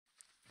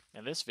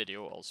In this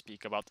video, I'll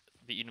speak about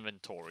the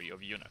inventory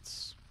of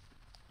units.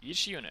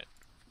 Each unit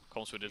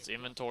comes with its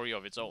inventory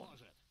of its own.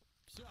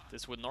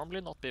 This would normally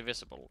not be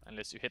visible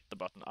unless you hit the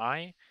button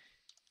I,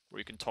 where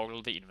you can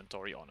toggle the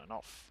inventory on and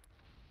off.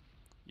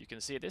 You can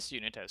see this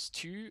unit has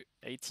 2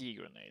 AT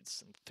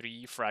grenades and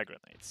 3 frag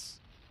grenades.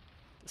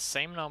 The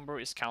same number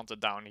is counted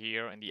down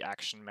here in the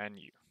action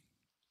menu.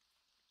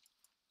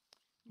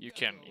 You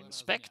can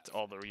inspect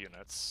other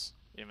units'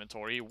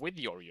 inventory with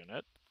your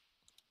unit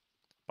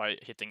by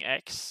hitting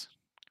X,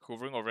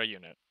 hovering over a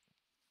unit,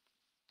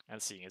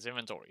 and seeing its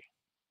inventory.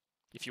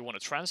 If you want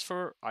to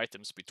transfer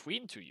items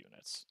between two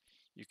units,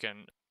 you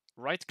can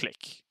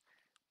right-click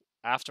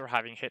after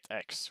having hit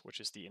X, which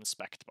is the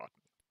inspect button.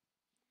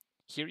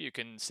 Here you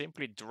can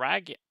simply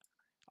drag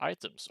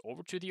items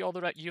over to the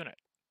other unit.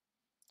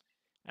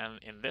 And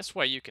in this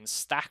way you can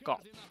stack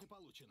up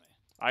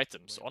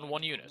items on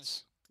one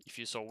unit, if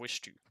you so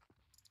wish to.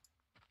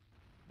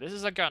 This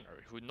is a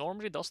gunner who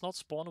normally does not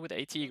spawn with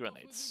AT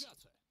grenades.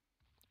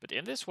 But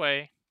in this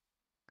way,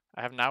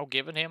 I have now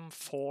given him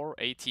 4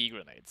 AT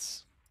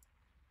grenades.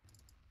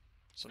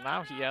 So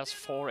now he has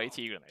 4 AT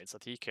grenades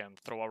that he can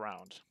throw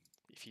around,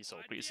 if he so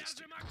pleases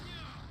to.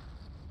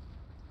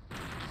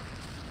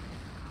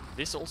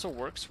 This also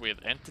works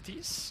with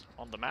entities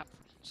on the map,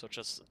 such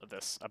as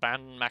this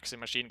abandoned Maxim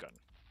machine gun.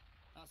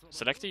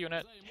 Select a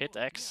unit, hit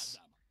X,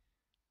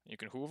 you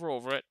can hover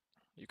over it,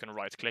 you can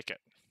right click it.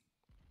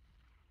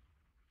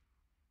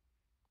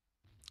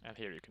 And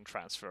here you can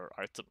transfer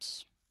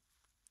items.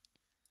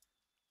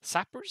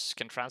 Sappers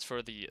can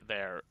transfer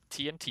their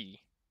TNT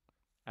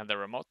and their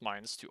remote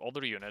mines to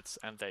other units,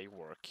 and they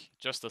work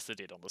just as they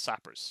did on the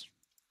Sappers.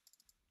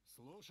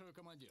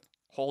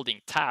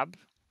 Holding tab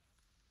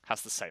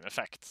has the same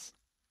effect.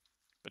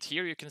 But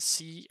here you can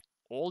see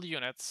all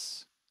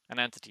units and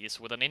entities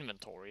with an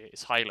inventory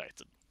is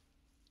highlighted.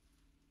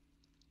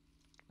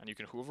 And you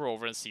can hover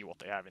over and see what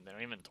they have in their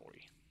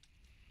inventory.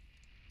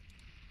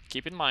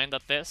 Keep in mind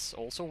that this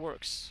also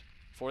works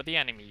for the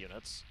enemy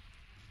units,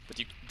 but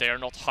they are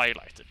not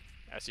highlighted,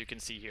 as you can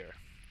see here.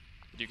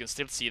 But you can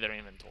still see their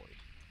inventory.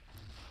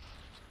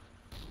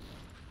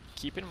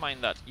 Keep in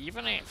mind that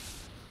even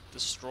if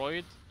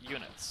destroyed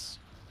units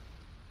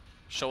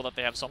show that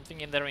they have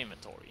something in their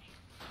inventory,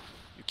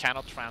 you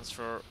cannot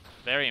transfer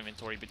their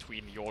inventory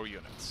between your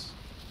units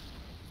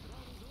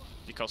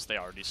because they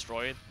are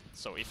destroyed.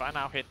 So if I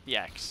now hit the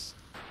X,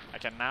 I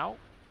can now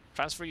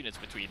transfer units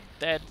between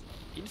dead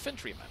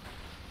infantrymen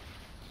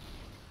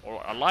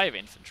or alive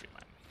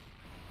infantrymen,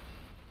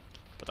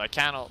 but I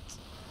cannot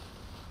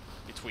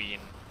between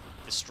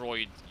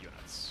destroyed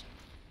units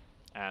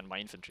and my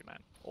infantrymen.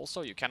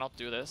 Also, you cannot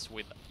do this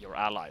with your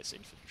allies'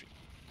 infantry,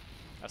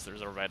 as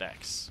there's a red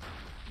X.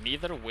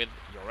 Neither with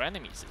your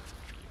enemy's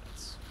infantry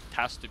units. It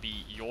has to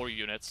be your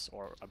units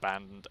or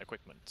abandoned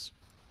equipment.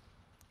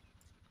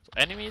 So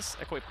enemy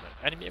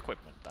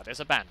equipment that is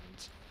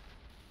abandoned,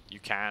 you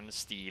can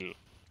steal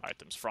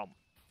items from.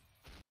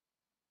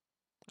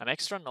 An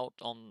extra note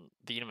on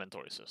the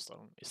inventory system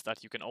is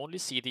that you can only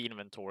see the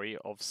inventory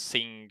of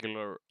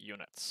singular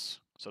units,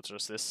 such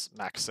as this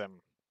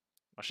Maxim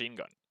machine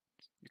gun.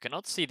 You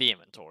cannot see the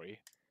inventory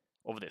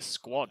of this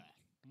squad.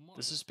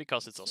 This is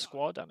because it's a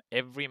squad and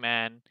every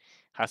man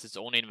has its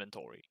own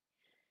inventory.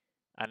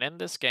 And in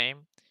this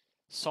game,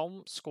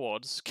 some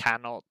squads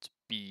cannot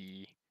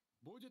be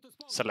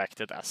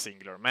selected as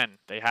singular men.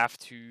 They have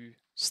to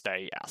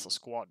stay as a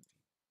squad.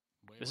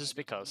 This is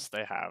because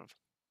they have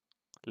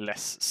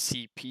less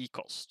CP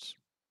cost.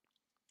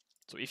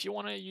 So if you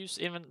want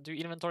to do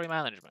inventory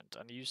management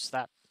and use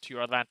that to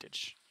your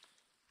advantage,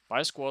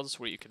 buy squads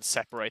where you can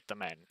separate the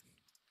men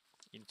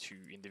into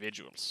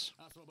individuals.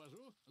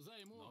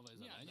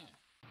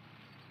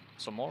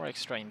 Some more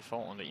extra info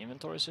on the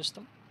inventory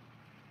system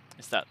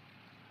is that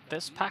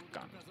this pack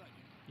gun,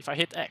 if I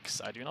hit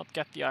X, I do not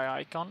get the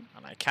eye icon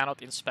and I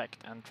cannot inspect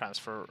and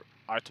transfer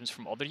items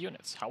from other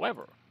units.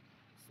 However,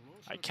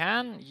 I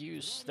can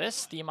use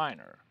this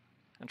deminer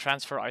and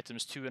transfer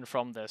items to and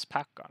from this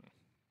pack gun.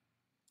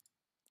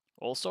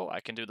 Also, I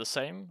can do the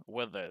same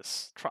with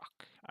this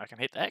truck. I can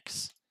hit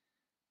X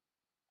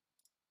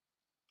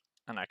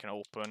and I can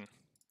open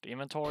the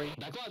inventory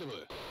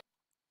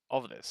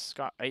of this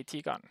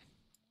AT gun.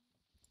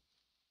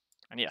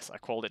 And yes, I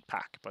called it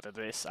pack, but it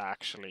is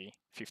actually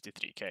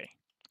 53K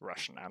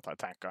Russian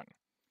anti-tank gun.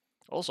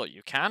 Also,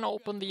 you can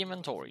open the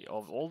inventory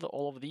of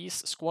all of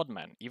these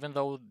squadmen, even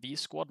though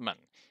these squadmen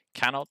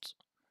cannot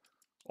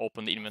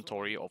open the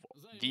inventory of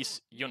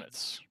these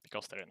units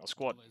because they're in a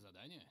squad.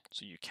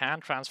 So you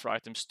can transfer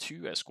items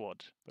to a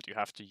squad, but you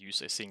have to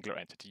use a singular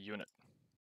entity unit.